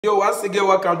Yo, once again,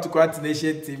 welcome to Quart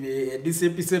Nation TV. This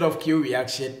episode of Q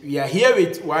Reaction, we are here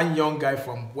with one young guy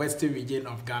from Western region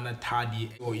of Ghana, Tadi.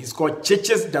 Oh, he's called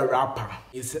ChichizRapper.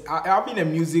 He's having a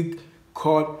music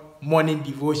called Morning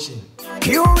Devotion.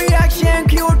 Q Reaction,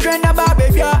 Q trend about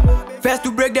baby. First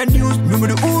to break the news, remember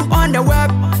the who on the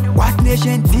web. Quart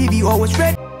Nation TV always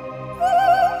ready.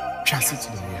 Trust it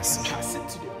to the yes. Trust it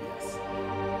to the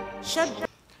yes.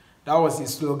 That was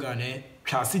his slogan, eh?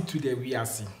 Trust it to the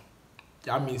yes.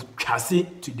 That means trust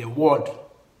it to the world.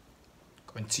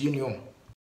 Continue.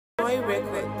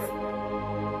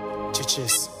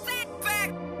 Chichis.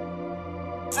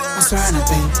 I'm trying to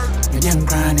pay. Medium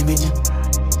grand and medium.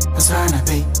 I'm trying to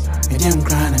pay. Medium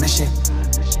grand and a shit.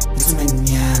 It's a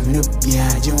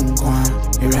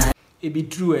it be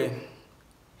true, eh?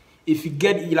 If you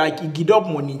get like you get up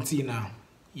morning now,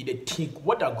 you think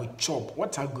what I go chop,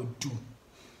 what I go do.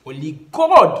 Only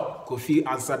God could feel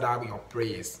answer that your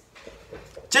prayers.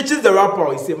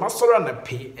 ChichizRapper, he say, "Masora na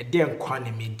pay a damn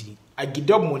kwane medi. I get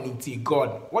up morning tea,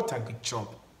 God, what I could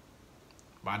chop."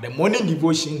 But the morning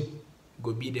devotion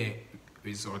go be the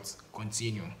results.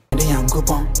 Continue. The young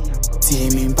coupon, see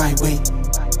me by way.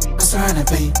 Masora na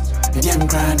pay a damn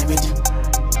grand medi.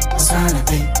 Masora na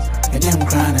pay a damn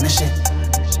grand and a shit.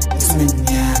 It's me,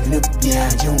 yeah, look, yeah,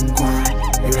 young kwan.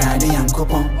 You ride the young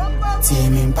coupon, see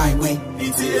me by way.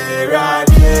 It's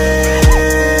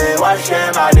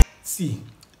a see.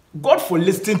 God for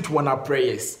listening to our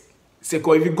prayers. Say,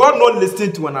 if you God not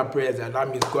listening to our prayers, that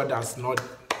means God has not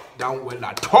done well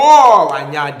at all.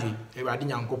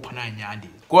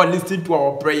 God listening to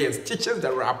our prayers.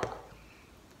 ChichizRapper.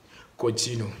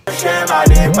 Continue.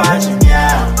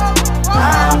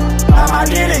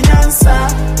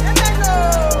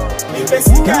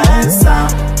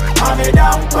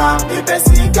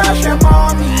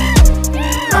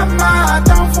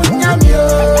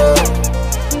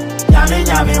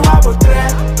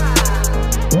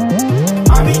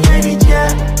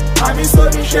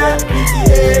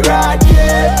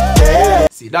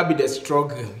 See, that be the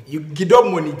struggle. You get up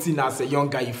money as a young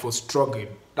guy, you for struggle.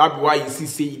 That be why you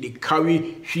see they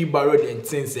carry 3 barrel and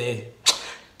things.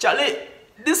 Charlie,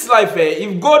 this life,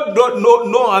 if God don't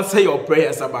no answer your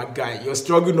prayers about guy, your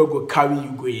struggle no go carry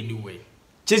you go anyway.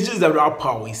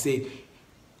 ChichizRapper, we say,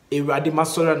 a radima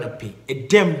sola na pay, a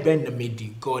damn bend the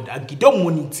medi God. I give them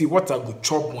money, what I go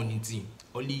chop money.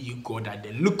 Only you God that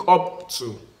they look up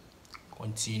to.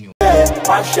 Continue.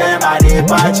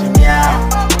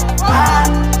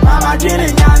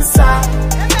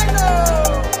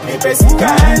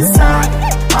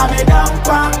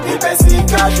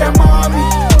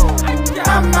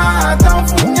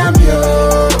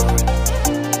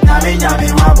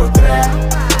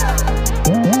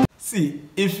 See,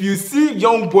 if you see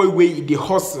young boy where he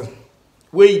hustle,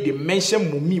 where he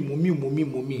mention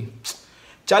mommy.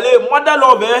 Charlie, mother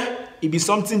love, it be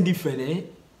something different, eh?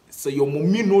 So your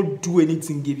mommy no do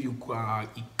anything, give you,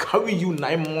 he carry you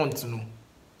 9 months, no.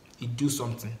 He do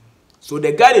something. So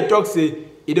the guy they talk say,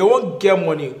 if they won't get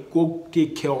money, go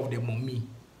take care of the mommy.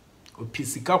 Or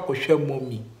physical share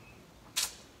mommy.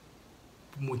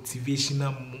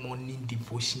 Motivational morning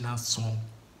devotional song.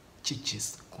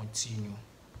 Chichis, continue.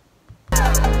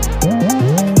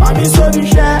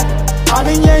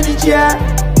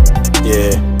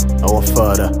 Yeah, our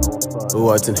Father, who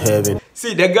art in heaven.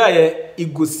 See, the guy, he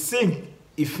go sing,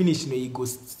 he finish, he go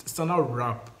stand out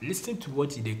rap. Listen to what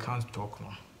they can't talk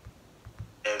now.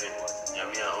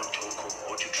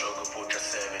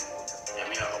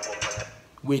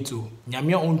 Wait, oh,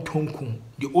 Nyamia on tonku,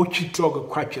 the ochi truck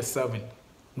quite 7.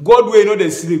 God will know they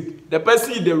sleep. The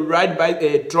person they ride by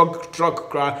a truck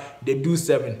car, they do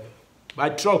 7. By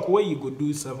truck, where you go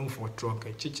do 7 for truck?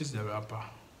 ChichizRapper.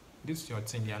 This is your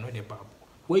thing, they are not the Bible.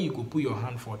 Where you go put your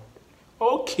hand for?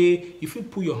 Okay, if you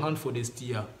put your hand for the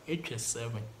steer,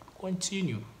 HS7.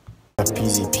 Continue.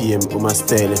 PZPM, Uma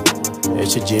Sterling,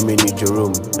 Jamie New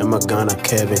Jerome, Emma Ghana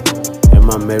Kevin,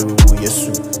 Emma Mary Wu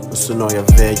Yesu, Usunoya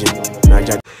Virgin.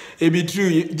 It be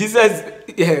true. Jesus,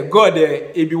 yeah, God,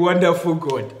 it be wonderful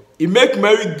God. He make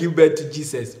Mary give birth to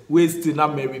Jesus. We still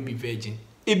not Mary be virgin.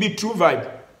 It be true vibe.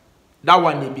 That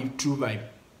one it be true vibe.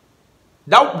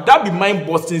 That be mind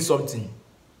busting something.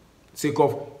 Sake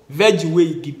of virgin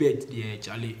way give birth. Yeah,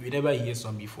 Charlie, we never hear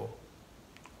some before.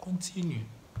 Continue.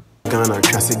 Ghana,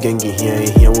 Trassi Gengi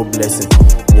here will blessing.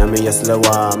 Yami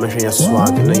Yaslewa, measure your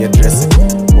swag and your dressing.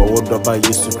 What would Baba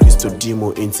used to Christo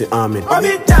Demo into Amen?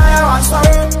 I'm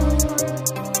sorry.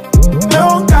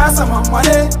 No, cause I'm on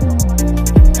money.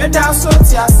 And that's what I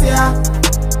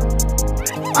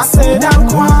say,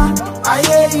 I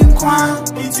ain't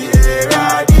Quart. It's a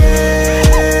radio.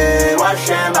 What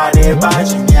shall I do?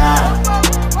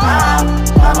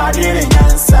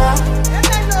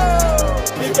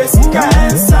 sika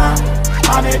ensa.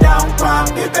 Mami down kwa,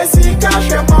 pepe sika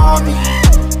she mommy.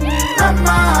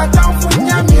 Mama down for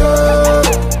nyamio.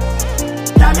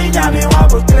 Nyami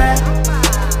wabutre.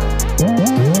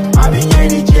 Mami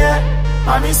nyeni je,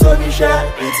 mami so mi she.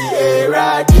 Iti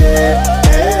erade,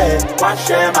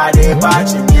 washe ma de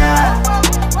bachimia.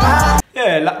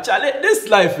 Yeah, Charlie, this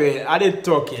life, I didn't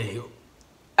talk,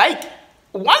 like,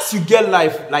 once you get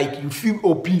life, like, you feel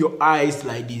open your eyes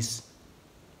like this.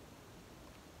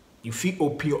 You feel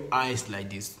open your eyes like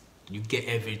this, you get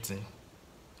everything.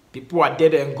 People are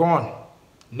dead and gone,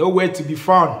 nowhere to be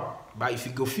found. But if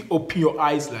you go feel open your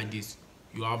eyes like this,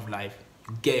 you have life,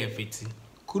 you get everything.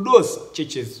 Kudos,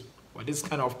 Chichis, for this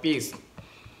kind of pace.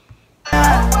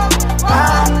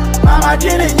 Mama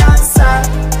didn't answer.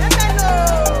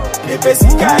 Pepe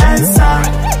sika ensa,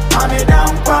 mami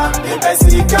down kwa, pepe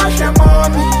sika she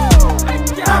mommy.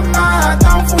 Mama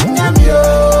down for nyamio,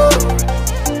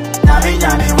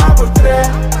 nyami wabutre.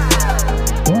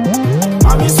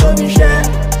 Mami so mi she,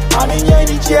 mami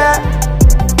nyeni je.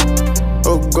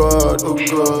 Oh God,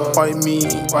 why me?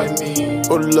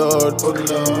 Oh Lord,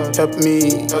 help me.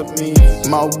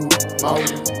 Mau,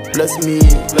 bless me.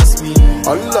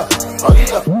 Allah,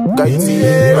 guide me.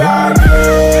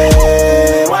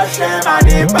 Washe ma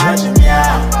de bachimia.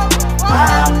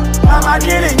 Mama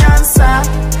didn't answer.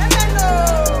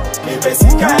 Pepe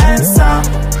sika ensa,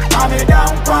 mami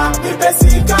down kwa, pepe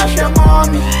sika she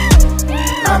mommy.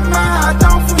 Mama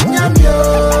down for nyamio.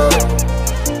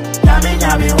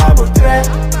 Nyami wabutre.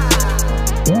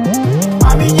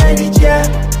 Mami nyeni je,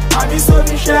 mami so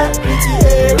mi she. Iti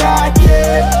erade,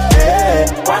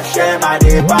 washe ma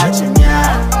de bachimia.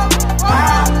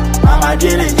 Mama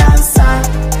didn't answer.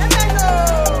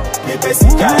 Pepe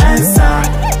sika ensa,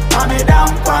 mami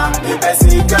down kwa, pepe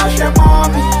sika she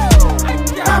mommy.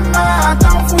 Mama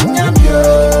down for nyamio.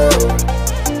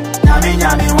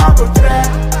 Nyami wabutre.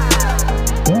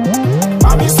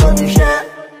 Mami so mi she,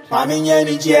 mami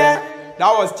nyeni je.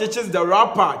 That was Chichis the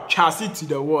rapper, Chassis to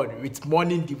the world with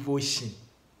morning devotion.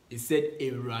 He said,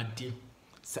 Eradi.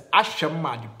 So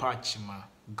Ashama the Pachima.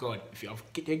 God, if you have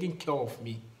taken care of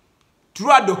me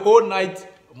throughout the whole night,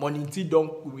 morning tea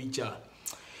don't reach her.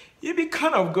 You be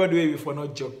kind of God way before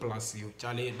not joke plus you,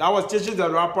 Charlie. That was Chichis the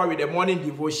rapper with the morning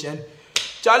devotion.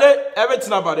 Charlie,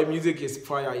 everything about the music is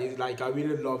fire. It's like, I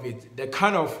really love it. The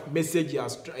kind of message he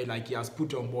has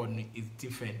put on board is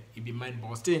different. He be mind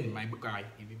busting, my guy.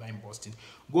 He be mind busting.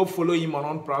 Go follow him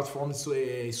on platforms,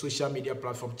 social media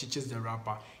platform, Chichis the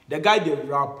rapper. The guy they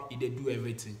rap, they do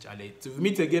everything, Charlie. Till we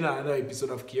meet again in another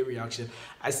episode of K Reaction,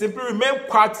 I simply remain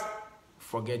Quart.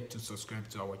 Forget to subscribe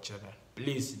to our channel.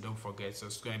 Please don't forget,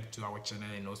 subscribe to our channel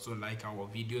and also like our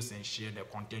videos and share the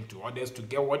content to others to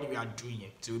get what we are doing.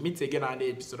 Till we meet again on the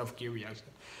episode of K Reaction,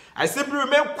 I simply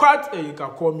remain Quart, and you can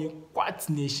call me Quart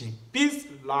Nation. Peace,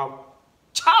 love,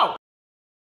 ciao.